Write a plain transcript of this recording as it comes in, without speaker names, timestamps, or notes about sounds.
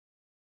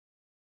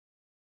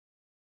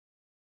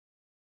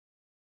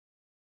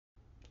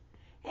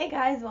Hey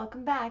guys,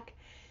 welcome back.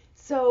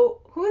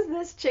 So, who's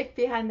this chick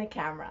behind the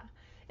camera?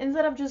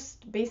 Instead of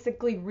just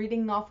basically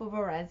reading off of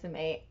a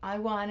resume, I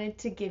wanted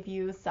to give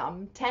you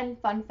some 10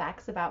 fun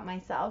facts about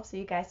myself so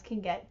you guys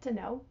can get to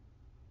know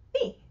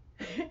me.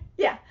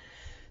 Yeah.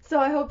 So,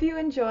 I hope you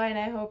enjoy and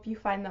I hope you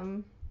find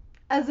them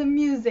as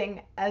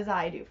amusing as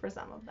I do for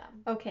some of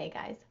them. Okay,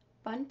 guys,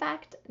 fun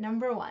fact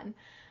number one.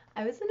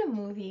 I was in a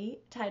movie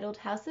titled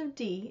House of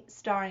D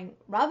starring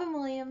Robin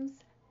Williams,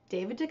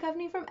 David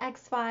Duchovny from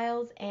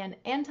X-Files, and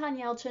Anton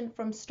Yelchin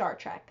from Star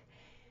Trek.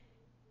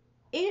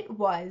 It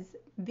was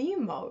the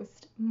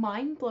most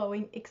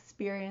mind-blowing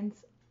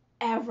experience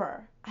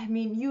ever. I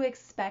mean, you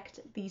expect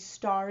these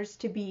stars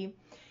to be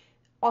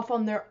off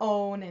on their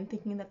own and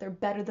thinking that they're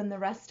better than the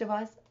rest of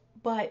us,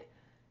 but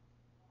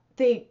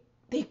they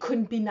they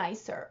couldn't be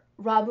nicer.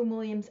 Robin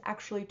Williams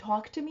actually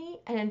talked to me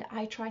and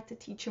I tried to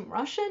teach him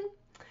Russian.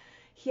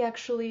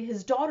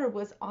 His daughter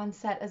was on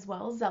set as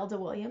well, Zelda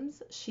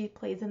Williams. She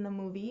plays in the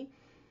movie.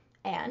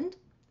 And,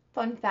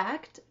 fun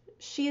fact,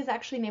 she is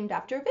actually named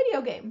after a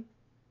video game.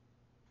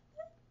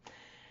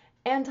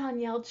 Anton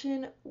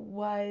Yelchin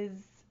was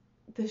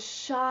the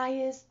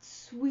shyest,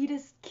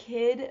 sweetest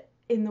kid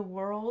in the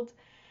world.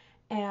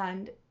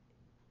 And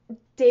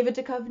David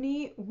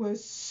Duchovny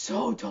was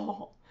so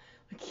tall.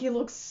 Like, he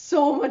looks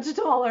so much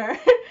taller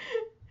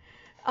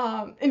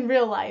in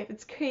real life.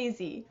 It's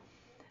crazy.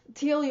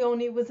 Tia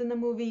Leone was in the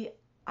movie.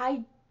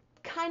 I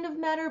kind of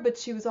met her, but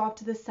she was off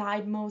to the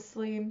side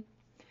mostly.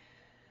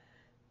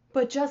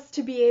 But just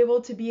to be able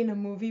to be in a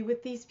movie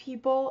with these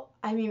people,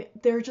 I mean,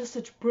 they're just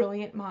such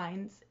brilliant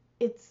minds.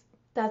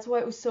 That's why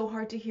it was so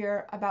hard to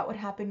hear about what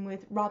happened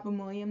with Robin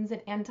Williams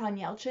and Anton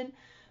Yelchin,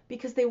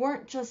 because they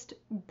weren't just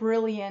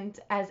brilliant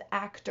as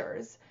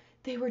actors.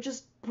 They were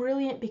just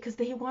brilliant because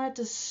they wanted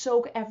to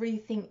soak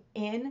everything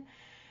in,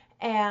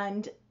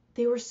 and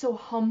they were so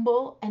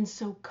humble and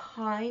so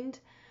kind,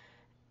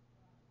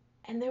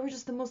 and they were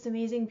just the most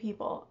amazing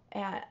people.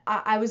 And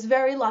I was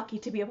very lucky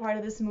to be a part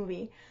of this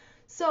movie.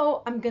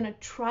 So I'm gonna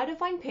try to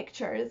find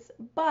pictures,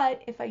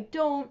 but if I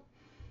don't,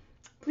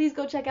 please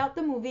go check out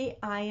the movie.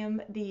 I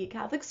am the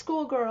Catholic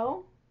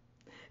schoolgirl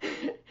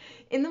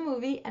in the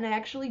movie, and I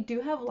actually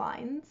do have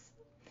lines.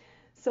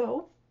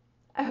 So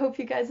I hope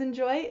you guys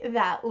enjoy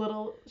that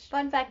little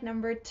fun fact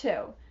number two.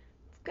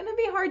 It's gonna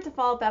be hard to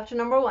follow up after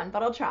number one,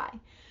 but I'll try.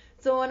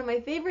 So one of my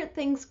favorite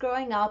things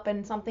growing up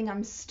and something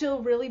I'm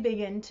still really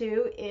big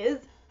into is,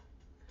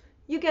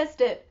 you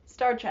guessed it,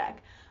 Star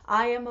Trek.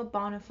 I am a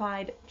bona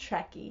fide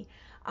Trekkie.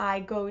 I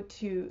go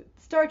to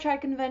Star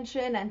Trek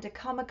convention and to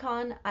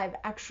Comic-Con. I've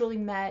actually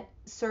met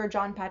Sir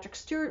John Patrick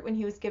Stewart when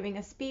he was giving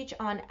a speech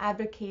on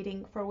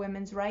advocating for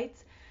women's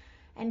rights,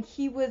 and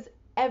he was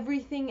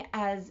everything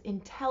as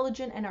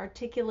intelligent and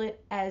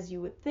articulate as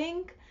you would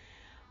think.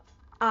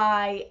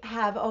 I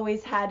have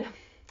always had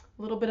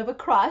a little bit of a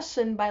crush,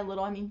 and by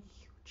little I mean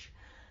huge.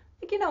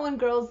 Like, you know, when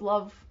girls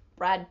love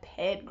Brad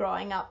Pitt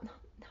growing up.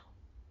 No,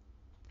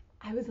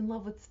 I was in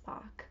love with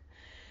Spock.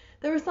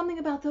 There was something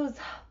about those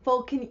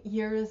Vulcan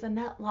ears, and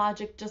that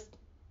logic just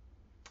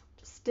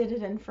did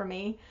it in for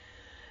me.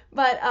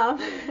 But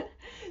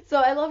so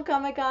I love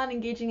Comic-Con,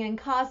 engaging in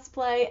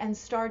cosplay and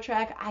Star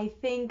Trek. I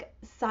think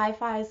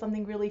sci-fi is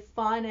something really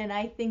fun, and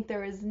I think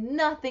there is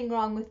nothing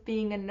wrong with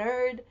being a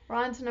nerd. We're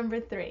on to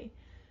number three.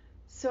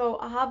 So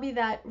a hobby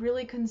that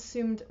really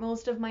consumed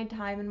most of my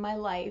time in my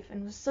life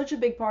and was such a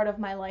big part of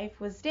my life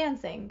was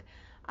dancing.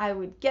 I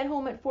would get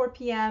home at 4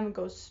 p.m.,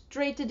 go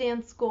straight to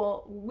dance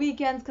school.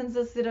 Weekends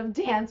consisted of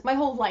dance. My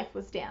whole life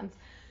was dance.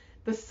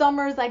 The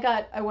summers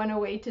I went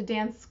away to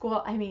dance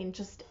school. I mean,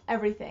 just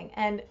everything.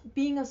 And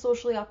being a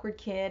socially awkward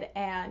kid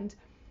and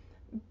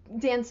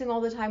dancing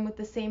all the time with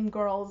the same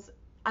girls,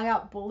 I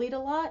got bullied a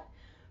lot.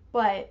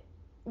 But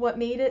what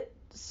made it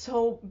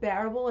so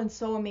bearable and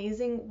so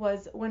amazing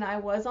was when I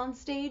was on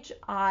stage,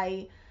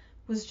 I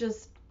was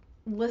just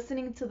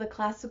listening to the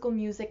classical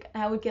music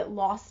and I would get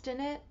lost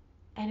in it.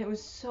 And it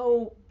was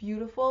so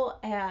beautiful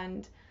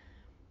and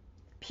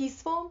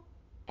peaceful,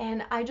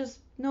 and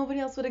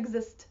nobody else would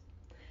exist.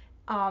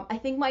 I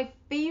think my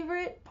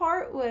favorite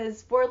part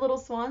was Four Little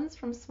Swans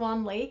from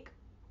Swan Lake.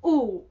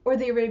 Ooh, or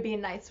the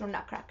Arabian Nights from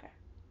Nutcracker.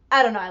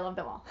 I don't know, I love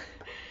them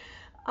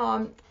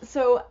all.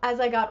 So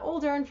as I got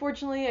older,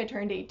 unfortunately, I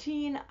turned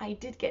 18. I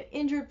did get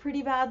injured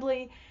pretty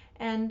badly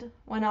and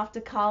went off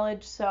to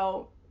college,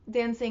 so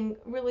dancing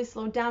really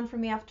slowed down for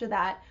me after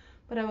that.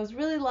 But I was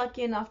really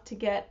lucky enough to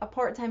get a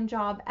part-time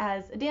job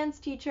as a dance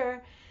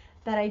teacher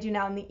that I do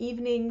now in the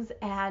evenings,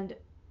 and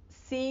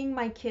seeing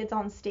my kids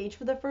on stage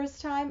for the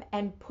first time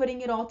and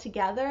putting it all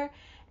together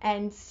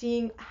and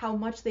seeing how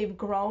much they've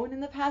grown in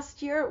the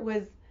past year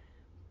was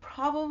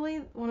probably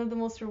one of the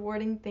most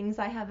rewarding things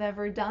I have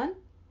ever done.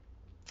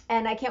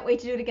 And I can't wait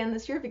to do it again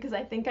this year because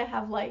I think I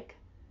have like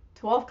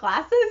 12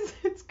 classes.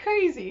 It's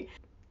crazy.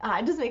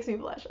 It just makes me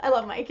blush. I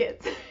love my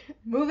kids.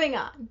 Moving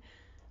on.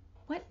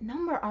 What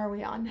number are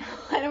we on now?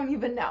 I don't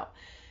even know.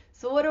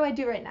 So what do I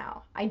do right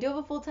now? I do have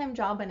a full-time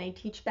job and I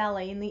teach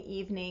ballet in the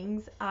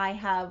evenings. I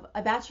have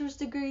a bachelor's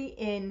degree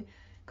in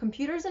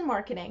computers and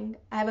marketing.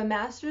 I have a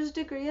master's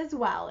degree as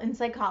well in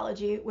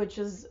psychology, which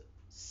is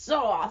so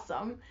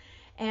awesome.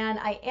 And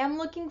I am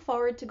looking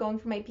forward to going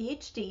for my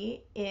PhD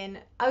in,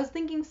 I was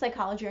thinking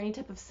psychology or any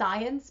type of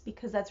science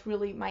because that's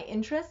really my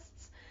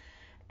interests.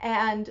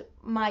 And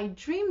my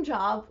dream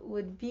job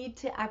would be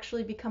to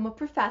actually become a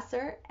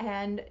professor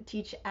and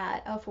teach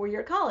at a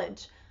 4-year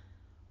college.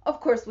 Of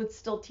course, with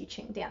still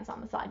teaching dance on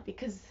the side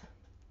because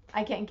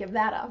I can't give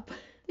that up.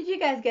 Did you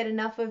guys get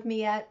enough of me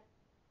yet?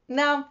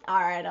 No?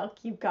 Alright, I'll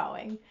keep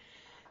going.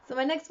 So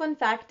my next fun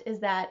fact is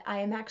that I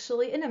am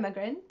actually an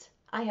immigrant.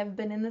 I have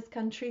been in this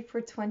country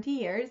for 20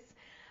 years.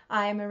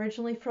 I am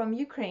originally from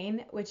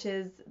Ukraine, which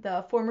is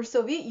the former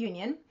Soviet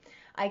Union.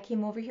 I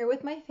came over here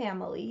with my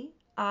family.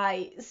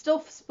 I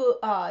still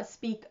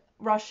speak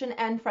Russian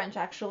and French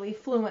actually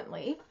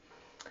fluently.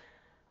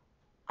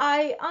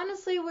 I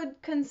honestly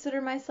would consider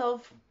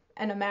myself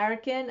an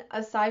American.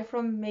 Aside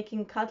from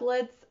making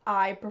cutlets,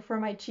 I prefer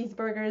my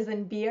cheeseburgers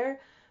and beer,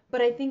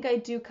 but I think I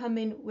do come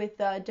in with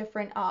a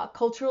different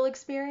cultural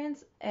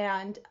experience,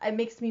 and it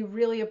makes me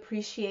really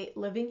appreciate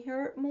living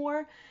here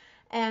more.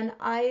 And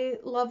I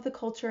love the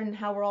culture and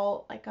how we're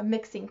all like a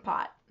mixing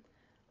pot.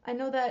 I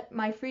know that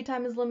my free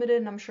time is limited,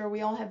 and I'm sure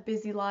we all have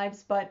busy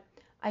lives, but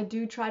I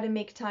do try to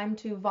make time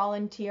to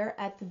volunteer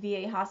at the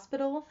VA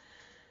hospital,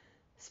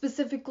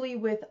 specifically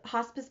with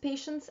hospice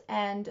patients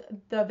and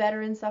the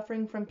veterans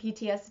suffering from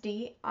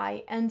PTSD.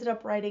 I ended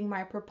up writing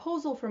my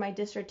proposal for my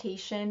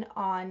dissertation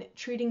on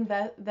treating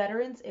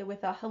veterans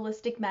with a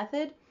holistic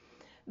method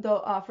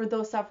for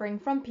those suffering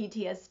from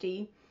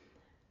PTSD.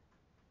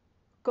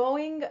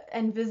 Going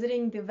and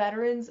visiting the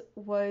veterans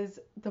was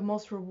the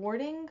most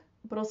rewarding,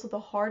 but also the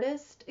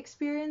hardest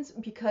experience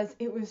because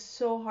it was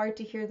so hard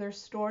to hear their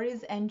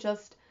stories and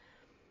just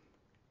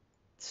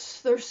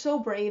they're so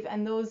brave.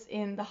 And those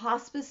in the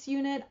hospice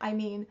unit, I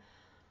mean,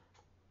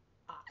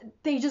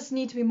 they just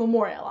need to be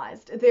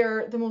memorialized.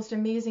 They're the most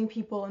amazing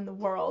people in the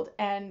world,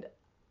 and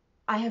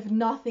I have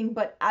nothing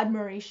but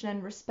admiration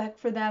and respect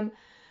for them.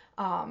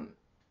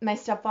 My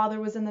stepfather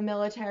was in the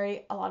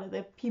military. A lot of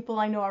the people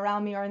I know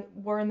around me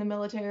were in the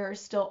military or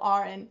still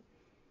are, and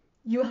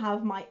you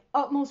have my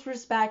utmost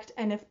respect,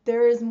 and if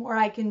there is more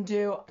I can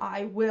do,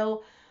 I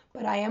will.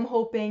 But I am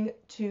hoping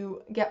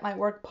to get my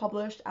work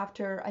published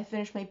after I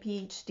finish my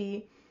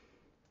PhD.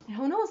 And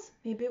who knows,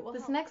 maybe it will.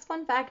 This next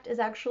fun fact is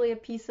actually a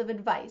piece of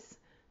advice.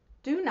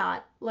 Do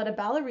not let a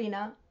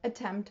ballerina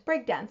attempt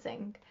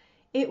breakdancing.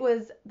 It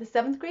was the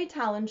 7th grade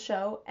talent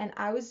show, and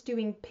I was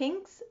doing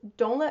Pink's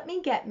Don't Let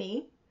Me Get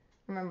Me.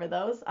 Remember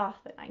those? Ah,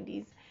 the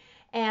 90s.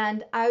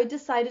 And I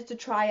decided to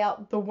try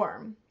out the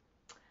worm.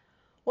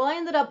 Well, I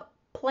ended up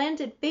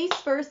planted face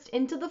first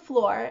into the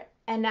floor,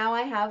 and now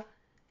I have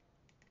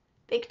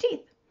fake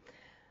teeth.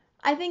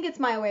 I think it's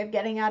my way of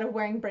getting out of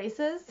wearing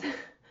braces.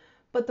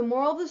 But the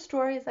moral of the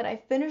story is that I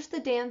finished the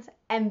dance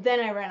and then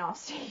I ran off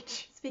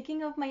stage.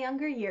 Speaking of my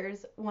younger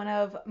years, one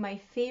of my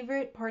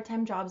favorite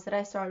part-time jobs that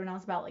I started when I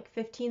was about like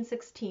 15,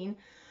 16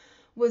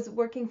 was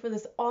working for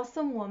this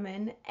awesome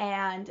woman,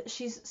 and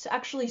she's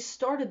actually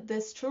started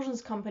this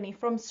children's company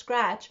from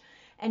scratch.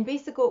 And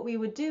basically what we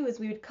would do is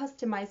we would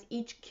customize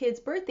each kid's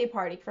birthday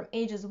party from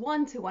ages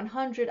 1 to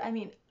 100. I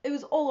mean, it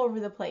was all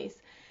over the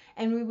place.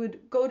 And we would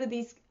go to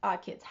these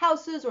kids'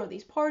 houses or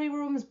these party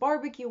rooms,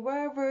 barbecue,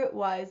 wherever it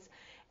was.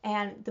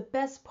 And the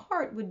best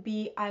part would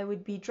be I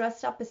would be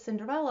dressed up as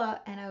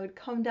Cinderella, and I would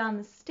come down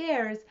the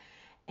stairs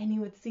and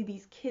you would see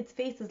these kids'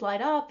 faces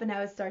light up, and I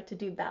would start to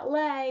do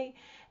ballet,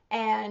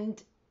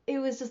 and it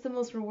was just the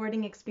most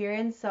rewarding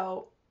experience.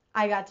 So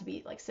I got to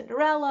be like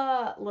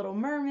Cinderella, Little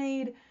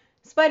Mermaid,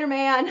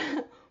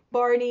 Spider-Man,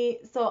 Barney.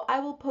 So I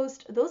will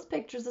post those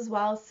pictures as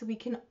well so we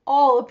can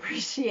all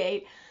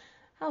appreciate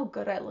how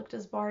good I looked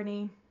as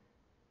Barney.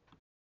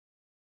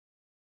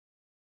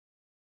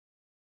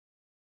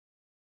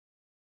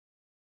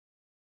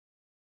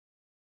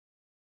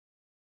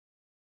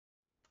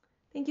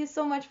 Thank you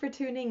so much for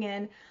tuning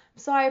in. I'm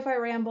sorry if I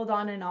rambled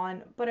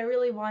on, but I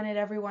really wanted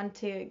everyone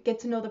to get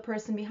to know the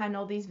person behind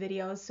all these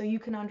videos so you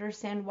can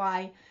understand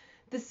why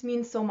this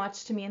means so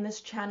much to me and this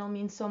channel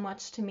means so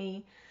much to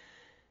me.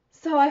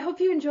 So I hope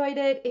you enjoyed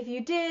it. If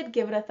you did,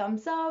 give it a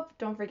thumbs up.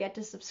 Don't forget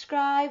to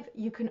subscribe.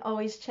 You can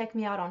always check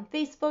me out on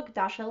Facebook,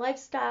 Dasha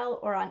Lifestyle,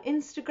 or on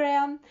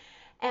Instagram.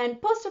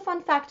 And post a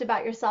fun fact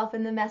about yourself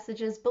in the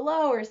messages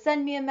below or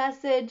send me a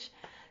message.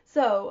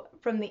 So,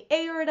 from the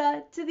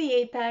aorta to the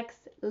apex,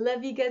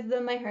 love you guys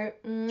with my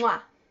heart. Mwah.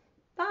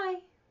 Bye.